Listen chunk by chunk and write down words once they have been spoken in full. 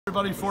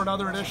Everybody, for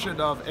another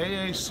edition of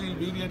AAC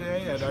Media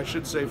Day, and I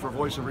should say for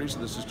Voice of Reason,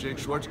 this is Jake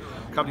Schwartz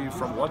coming to you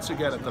from once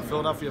again at the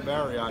Philadelphia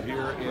Marriott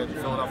here in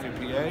Philadelphia,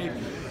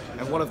 PA,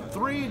 and one of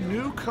three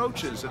new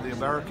coaches in the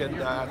American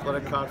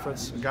Athletic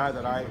Conference, a guy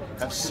that I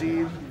have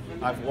seen,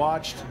 I've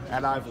watched,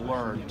 and I've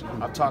learned.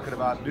 I'm talking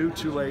about new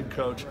Tulane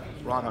coach,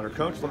 Ron Hunter.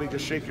 Coach, let me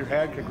just shake your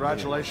hand.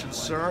 Congratulations,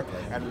 sir,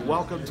 and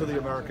welcome to the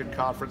American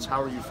Conference. How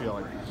are you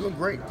feeling? Doing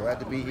great. Glad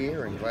to be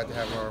here and glad to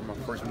have my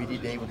first media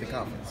day with the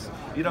conference.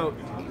 You know,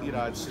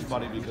 it's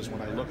funny because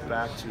when I look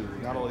back to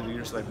not only the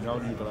years that I've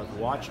known you, but I've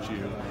watched you,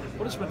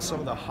 what has been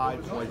some of the high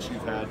points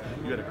you've had?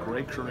 You had a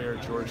great career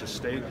at Georgia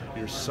State.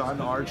 Your son,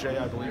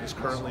 RJ, I believe, is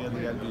currently in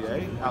the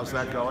NBA. How's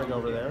that going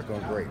over there?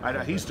 Going great. I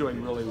know he's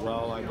doing really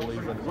well, I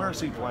believe. And where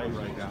is he playing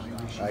right now?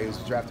 He was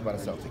drafted by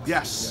the Celtics.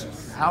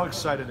 Yes. How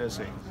excited is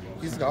he?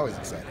 He's always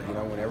excited. You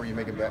know, whenever you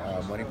make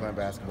money playing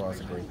basketball,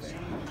 it's a great thing.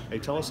 Hey,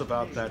 tell us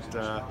about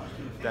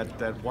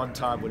that one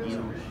time when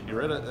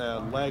you're in a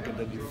leg and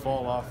then you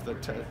fall off.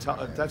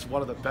 That's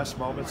one of the best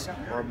moments,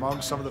 or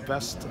among some of the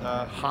best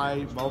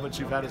high moments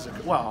you've had as a.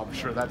 Well, I'm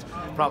sure that's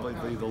probably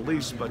the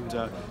least. But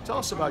tell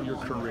us about your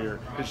career,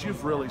 because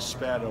you've really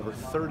spanned over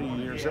 30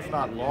 years, if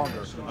not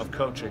longer, of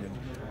coaching.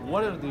 And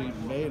what are the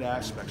main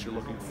aspects you're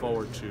looking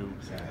forward to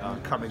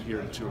coming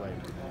here to Tulane?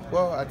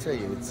 Well, I tell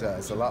you, it's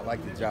a lot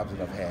like the jobs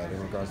that I've had. In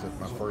regards to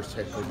my first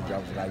head coaching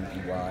job was at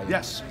IUPY.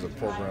 Yes. It was a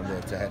program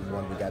that I had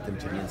won. We got them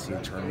to the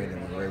NCAA tournament,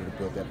 and we were able to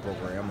build that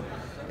program.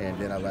 And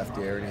then I left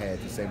there and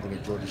had the same thing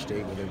at Georgia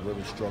State, where they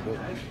really struggled.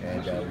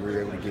 And we were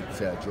able to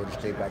get Georgia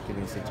State back in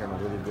the NCAA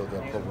tournament, really build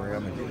that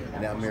program.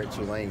 And now I'm here at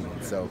Tulane.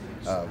 And so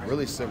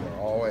really similar,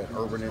 all at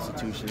urban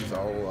institutions,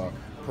 all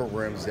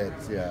programs that,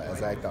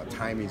 as I thought,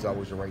 timing is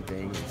always the right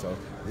thing. And so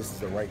this is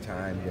the right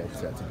time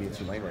to be at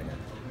Tulane right now.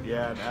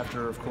 Yeah, and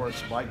after, of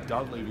course, Mike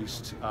Dunleavy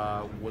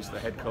was the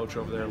head coach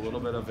over there, a little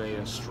bit of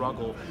a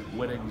struggle,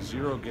 winning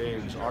 0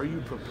 games. Are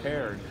you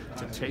prepared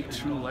to take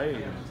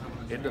Tulane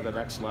into the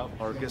next level,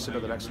 or I guess into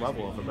the next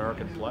level of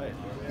American play?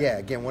 Yeah,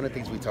 again, one of the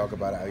things we talk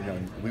about,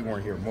 we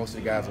weren't here. Most of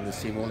the guys on this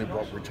team only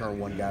returned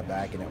one guy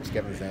back, and that was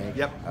Kevin Zhang.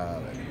 Yep.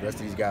 The rest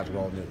of these guys were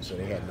all new, so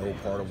they had no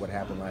part of what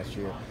happened last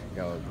year.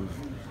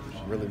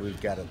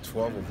 We've got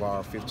 12 of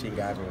our 15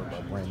 guys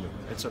are brand new.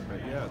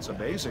 It's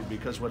amazing,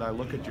 because when I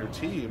look at your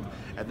team,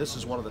 and this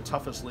is one of the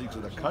toughest leagues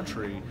in the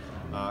country,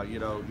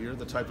 you're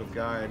the type of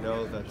guy I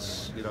know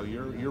that's,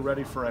 you're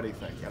ready for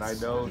anything, and I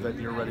know that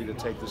you're ready to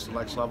take this to the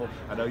next level.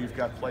 I know you've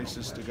got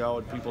places to go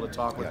and people to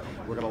talk with.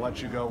 Yeah. We're going to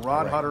let you go.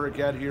 Ron Hunter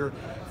again here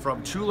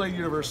from Tulane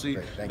University,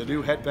 the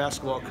new head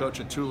basketball coach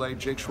at Tulane.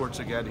 Jake Schwartz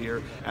again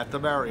here at the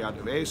Marriott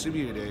of AAC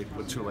Media Day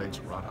with Tulane's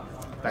Ron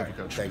Hunter. Thank you,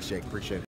 Coach. Thanks, Jake. Appreciate it.